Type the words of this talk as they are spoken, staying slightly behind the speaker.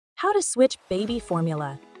How to switch baby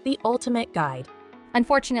formula, the ultimate guide.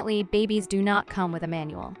 Unfortunately, babies do not come with a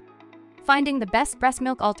manual. Finding the best breast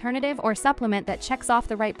milk alternative or supplement that checks off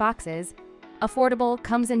the right boxes, affordable,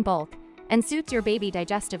 comes in bulk, and suits your baby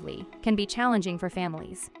digestively can be challenging for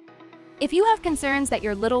families. If you have concerns that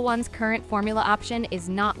your little one's current formula option is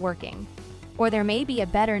not working, or there may be a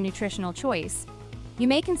better nutritional choice, you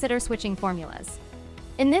may consider switching formulas.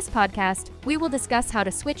 In this podcast, we will discuss how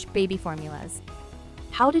to switch baby formulas.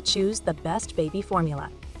 How to choose the best baby formula.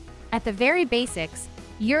 At the very basics,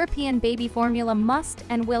 European baby formula must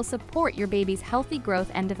and will support your baby's healthy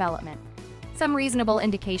growth and development. Some reasonable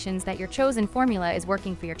indications that your chosen formula is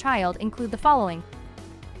working for your child include the following: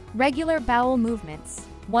 regular bowel movements,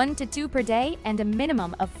 1 to 2 per day, and a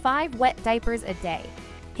minimum of 5 wet diapers a day,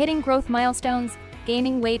 hitting growth milestones,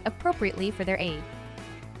 gaining weight appropriately for their age.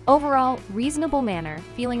 Overall, reasonable manner,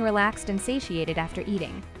 feeling relaxed and satiated after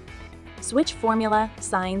eating. Switch formula,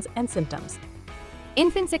 signs, and symptoms.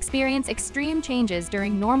 Infants experience extreme changes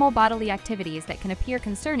during normal bodily activities that can appear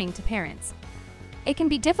concerning to parents. It can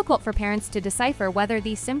be difficult for parents to decipher whether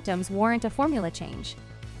these symptoms warrant a formula change.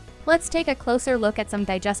 Let's take a closer look at some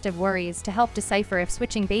digestive worries to help decipher if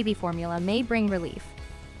switching baby formula may bring relief.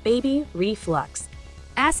 Baby reflux.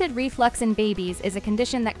 Acid reflux in babies is a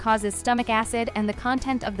condition that causes stomach acid and the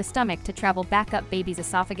content of the stomach to travel back up baby's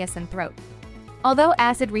esophagus and throat. Although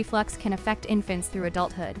acid reflux can affect infants through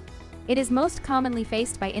adulthood, it is most commonly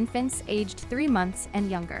faced by infants aged 3 months and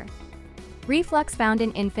younger. Reflux found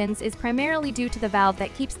in infants is primarily due to the valve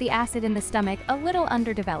that keeps the acid in the stomach a little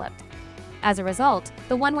underdeveloped. As a result,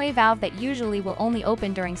 the one-way valve that usually will only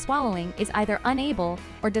open during swallowing is either unable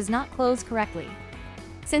or does not close correctly.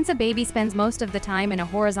 Since a baby spends most of the time in a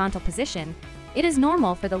horizontal position, it is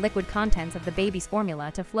normal for the liquid contents of the baby's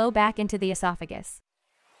formula to flow back into the esophagus.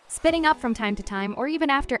 Spitting up from time to time or even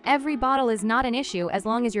after every bottle is not an issue as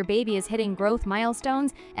long as your baby is hitting growth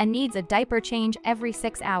milestones and needs a diaper change every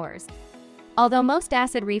 6 hours. Although most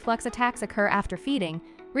acid reflux attacks occur after feeding,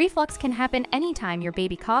 reflux can happen anytime your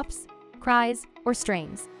baby coughs, cries, or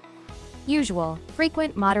strains. Usual,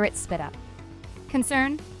 frequent, moderate spit up.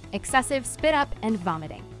 Concern, excessive spit up and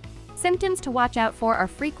vomiting. Symptoms to watch out for are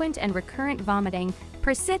frequent and recurrent vomiting,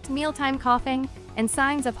 persistent mealtime coughing, and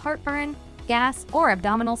signs of heartburn, gas, or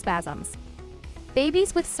abdominal spasms.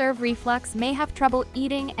 Babies with SERV reflux may have trouble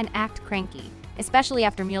eating and act cranky, especially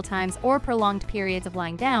after mealtimes or prolonged periods of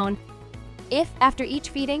lying down. If, after each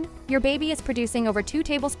feeding, your baby is producing over 2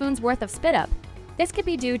 tablespoons worth of spit up, this could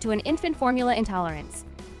be due to an infant formula intolerance.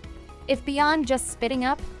 If beyond just spitting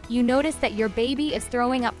up, you notice that your baby is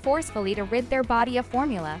throwing up forcefully to rid their body of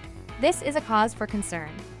formula, this is a cause for concern.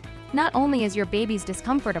 Not only is your baby's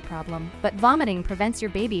discomfort a problem, but vomiting prevents your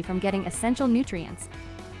baby from getting essential nutrients.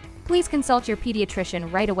 Please consult your pediatrician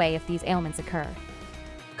right away if these ailments occur.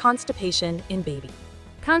 Constipation in baby.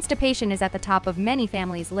 Constipation is at the top of many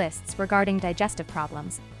families' lists regarding digestive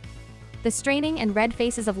problems. The straining and red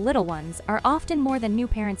faces of little ones are often more than new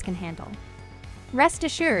parents can handle. Rest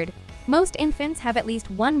assured, most infants have at least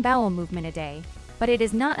 1 bowel movement a day, but it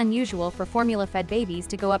is not unusual for formula-fed babies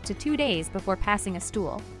to go up to 2 days before passing a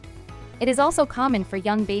stool. It is also common for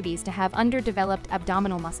young babies to have underdeveloped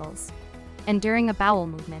abdominal muscles. And during a bowel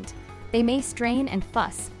movement, they may strain and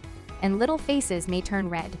fuss, and little faces may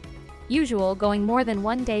turn red. Usual, going more than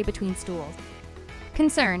 1 day between stools.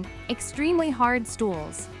 Concern, extremely hard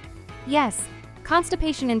stools. Yes,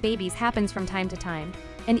 constipation in babies happens from time to time,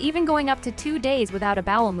 and even going up to 2 days without a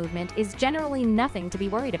bowel movement is generally nothing to be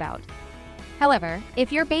worried about. However,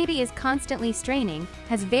 if your baby is constantly straining,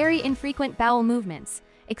 has very infrequent bowel movements,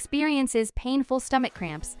 experiences painful stomach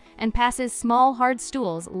cramps, and passes small hard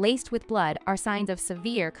stools laced with blood are signs of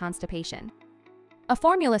severe constipation. A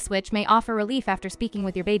formula switch may offer relief after speaking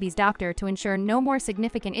with your baby's doctor to ensure no more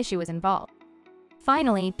significant issue is involved.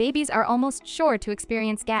 Finally, babies are almost sure to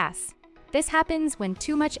experience gas. This happens when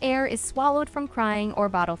too much air is swallowed from crying or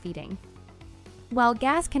bottle feeding. While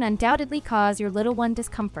gas can undoubtedly cause your little one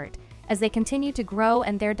discomfort, as they continue to grow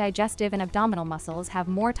and their digestive and abdominal muscles have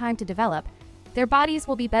more time to develop, their bodies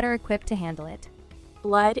will be better equipped to handle it.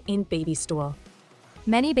 Blood in baby stool.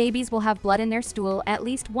 Many babies will have blood in their stool at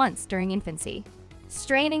least once during infancy.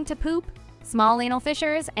 Straining to poop, small anal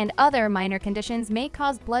fissures, and other minor conditions may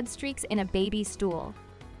cause blood streaks in a baby's stool.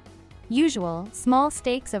 Usual, small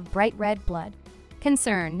stakes of bright red blood.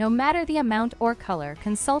 Concern, no matter the amount or color,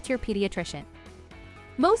 consult your pediatrician.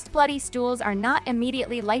 Most bloody stools are not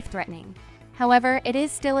immediately life-threatening. However, it is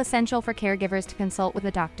still essential for caregivers to consult with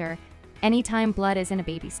a doctor anytime blood is in a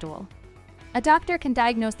baby stool. A doctor can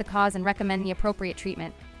diagnose the cause and recommend the appropriate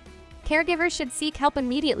treatment. Caregivers should seek help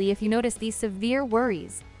immediately if you notice these severe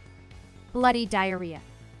worries. Bloody diarrhea.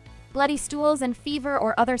 bloody stools, and fever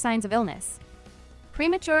or other signs of illness.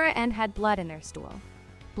 Premature and had blood in their stool.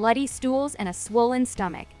 Bloody stools and a swollen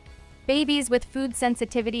stomach. Babies with food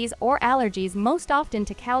sensitivities or allergies, most often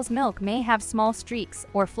to cow's milk, may have small streaks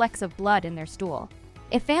or flecks of blood in their stool.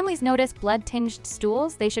 If families notice blood-tinged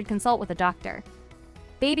stools, they should consult with a doctor.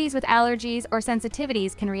 Babies with allergies or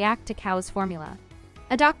sensitivities can react to cow's formula.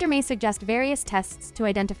 A doctor may suggest various tests to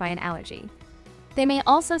identify an allergy. They may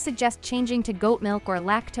also suggest changing to goat milk or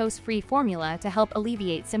lactose-free formula to help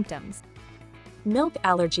alleviate symptoms. Milk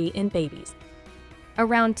allergy in babies.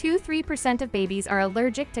 Around 2–3% of babies are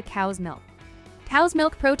allergic to cow's milk. Cow's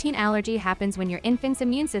milk protein allergy happens when your infant's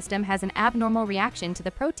immune system has an abnormal reaction to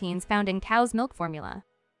the proteins found in cow's milk formula.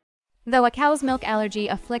 Though a cow's milk allergy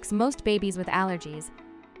afflicts most babies with allergies,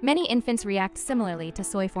 many infants react similarly to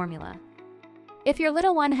soy formula. If your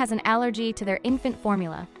little one has an allergy to their infant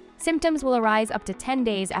formula, symptoms will arise up to 10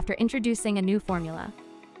 days after introducing a new formula.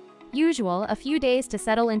 Usual, a few days to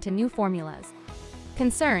settle into new formulas.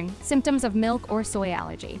 Concern, symptoms of milk or soy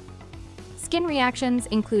allergy. Skin reactions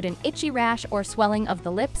include an itchy rash or swelling of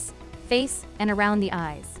the lips, face, and around the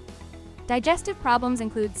eyes. Digestive problems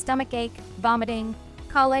include stomachache, vomiting,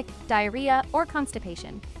 colic, diarrhea, or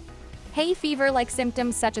constipation. Hay fever-like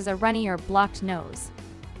symptoms such as a runny or blocked nose.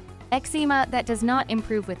 Eczema that does not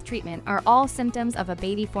improve with treatment are all symptoms of a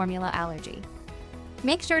baby formula allergy.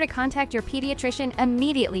 Make sure to contact your pediatrician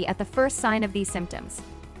immediately at the first sign of these symptoms.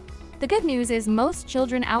 The good news is most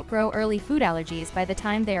children outgrow early food allergies by the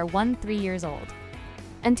time they are 1–3 years old.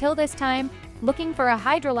 Until this time, looking for a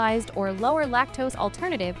hydrolyzed or lower lactose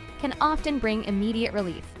alternative can often bring immediate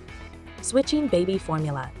relief. Switching baby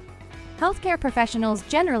formula. Healthcare professionals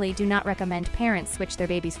generally do not recommend parents switch their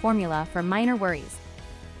baby's formula for minor worries.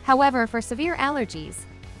 However, for severe allergies,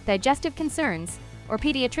 digestive concerns, or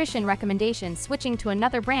pediatrician recommendations, switching to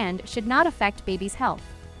another brand should not affect baby's health.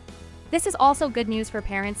 This is also good news for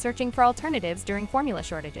parents searching for alternatives during formula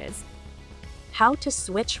shortages. How to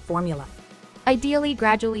switch formula. Ideally,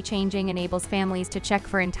 gradually changing enables families to check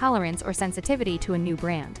for intolerance or sensitivity to a new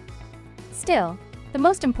brand. Still, the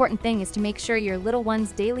most important thing is to make sure your little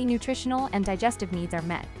one's daily nutritional and digestive needs are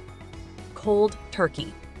met. Cold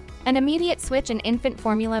turkey. An immediate switch in infant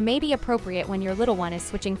formula may be appropriate when your little one is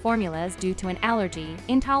switching formulas due to an allergy,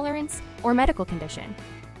 intolerance, or medical condition.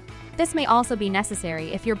 This may also be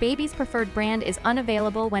necessary if your baby's preferred brand is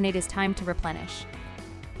unavailable when it is time to replenish.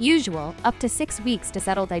 Usual, up to 6 weeks to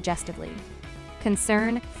settle digestively.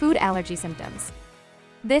 Concern, food allergy symptoms.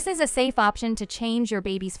 This is a safe option to change your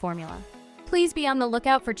baby's formula. Please be on the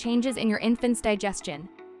lookout for changes in your infant's digestion.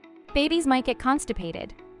 Babies might get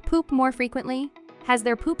constipated, poop more frequently, has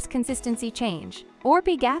their poop's consistency change, or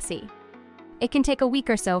be gassy. It can take a week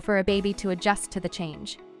or so for a baby to adjust to the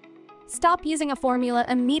change. Stop using a formula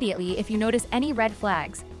immediately if you notice any red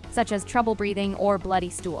flags, such as trouble breathing or bloody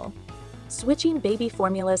stool. Switching baby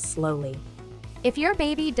formulas slowly. If your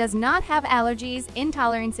baby does not have allergies,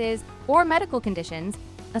 intolerances, or medical conditions,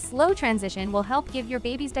 a slow transition will help give your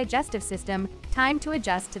baby's digestive system time to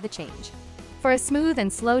adjust to the change. For a smooth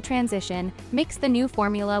and slow transition, mix the new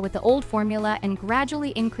formula with the old formula and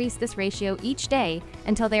gradually increase this ratio each day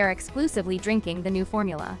until they are exclusively drinking the new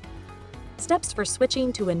formula. Steps for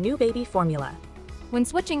switching to a new baby formula. When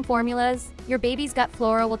switching formulas, your baby's gut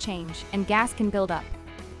flora will change and gas can build up.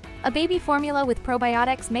 A baby formula with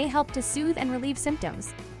probiotics may help to soothe and relieve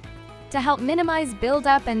symptoms. To help minimize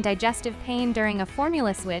buildup and digestive pain during a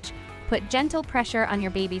formula switch, put gentle pressure on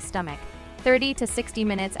your baby's stomach, 30 to 60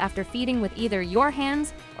 minutes after feeding with either your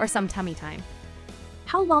hands or some tummy time.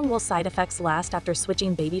 How long will side effects last after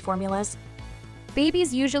switching baby formulas?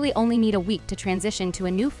 Babies usually only need a week to transition to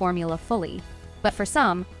a new formula fully, but for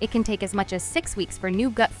some, it can take as much as 6 weeks for new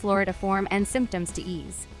gut flora to form and symptoms to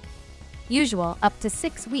ease. Usual, up to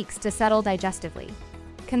 6 weeks to settle digestively.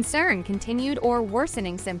 Concern, continued or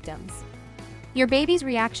worsening symptoms. Your baby's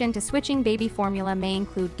reaction to switching baby formula may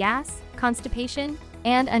include gas, constipation,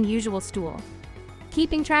 and unusual stool.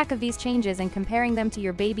 Keeping track of these changes and comparing them to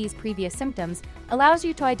your baby's previous symptoms allows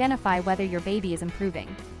you to identify whether your baby is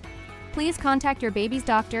improving. Please contact your baby's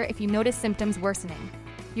doctor if you notice symptoms worsening,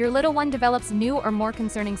 your little one develops new or more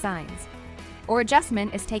concerning signs, or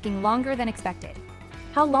adjustment is taking longer than expected.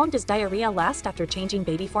 How long does diarrhea last after changing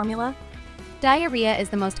baby formula? Diarrhea is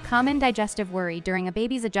the most common digestive worry during a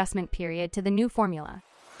baby's adjustment period to the new formula.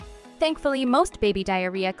 Thankfully, most baby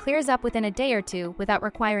diarrhea clears up within a day or two without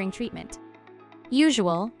requiring treatment.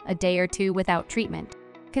 Usual, a day or two without treatment.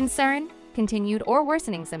 Concern, continued or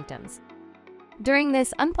worsening symptoms. During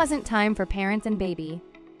this unpleasant time for parents and baby,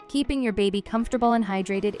 keeping your baby comfortable and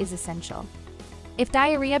hydrated is essential. If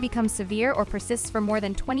diarrhea becomes severe or persists for more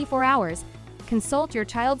than 24 hours, Consult your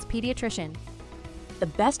child's pediatrician. The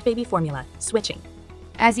best baby formula, switching.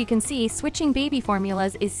 As you can see, switching baby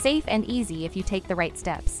formulas is safe and easy if you take the right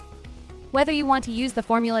steps. Whether you want to use the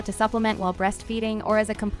formula to supplement while breastfeeding or as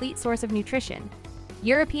a complete source of nutrition,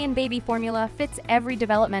 European baby formula fits every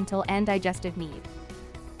developmental and digestive need.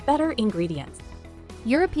 Better ingredients.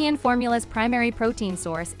 European formula's primary protein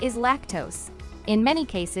source is lactose, in many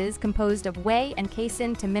cases composed of whey and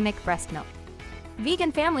casein to mimic breast milk.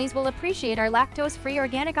 Vegan families will appreciate our lactose-free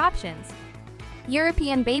organic options.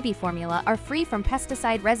 European baby formula are free from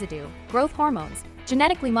pesticide residue, growth hormones,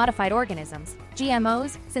 genetically modified organisms,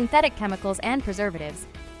 GMOs, synthetic chemicals and preservatives,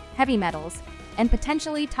 heavy metals, and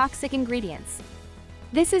potentially toxic ingredients.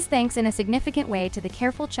 This is thanks in a significant way to the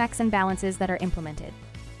careful checks and balances that are implemented.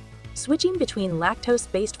 Switching between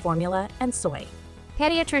lactose-based formula and soy.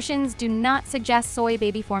 Pediatricians do not suggest soy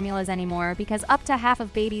baby formulas anymore because up to half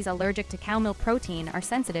of babies allergic to cow milk protein are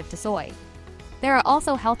sensitive to soy. There are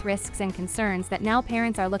also health risks and concerns that now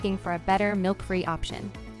parents are looking for a better milk-free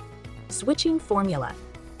option. Switching formula.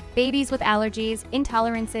 Babies with allergies,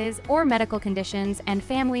 intolerances, or medical conditions and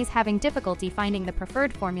families having difficulty finding the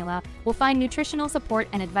preferred formula will find nutritional support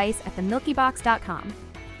and advice at themilkybox.com.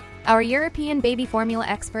 Our European baby formula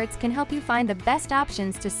experts can help you find the best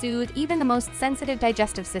options to soothe even the most sensitive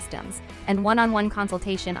digestive systems, and one-on-one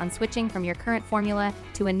consultation on switching from your current formula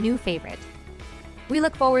to a new favorite. We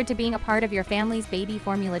look forward to being a part of your family's baby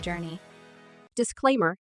formula journey.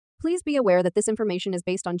 Disclaimer: please be aware that this information is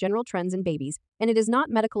based on general trends in babies, and it is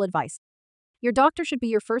not medical advice. Your doctor should be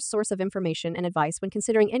your first source of information and advice when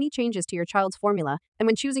considering any changes to your child's formula and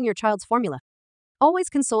when choosing your child's formula. Always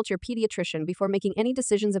consult your pediatrician before making any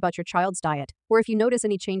decisions about your child's diet, or if you notice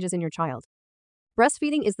any changes in your child.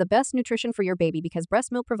 Breastfeeding is the best nutrition for your baby because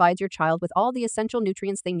breast milk provides your child with all the essential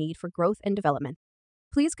nutrients they need for growth and development.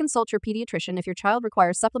 Please consult your pediatrician if your child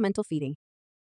requires supplemental feeding.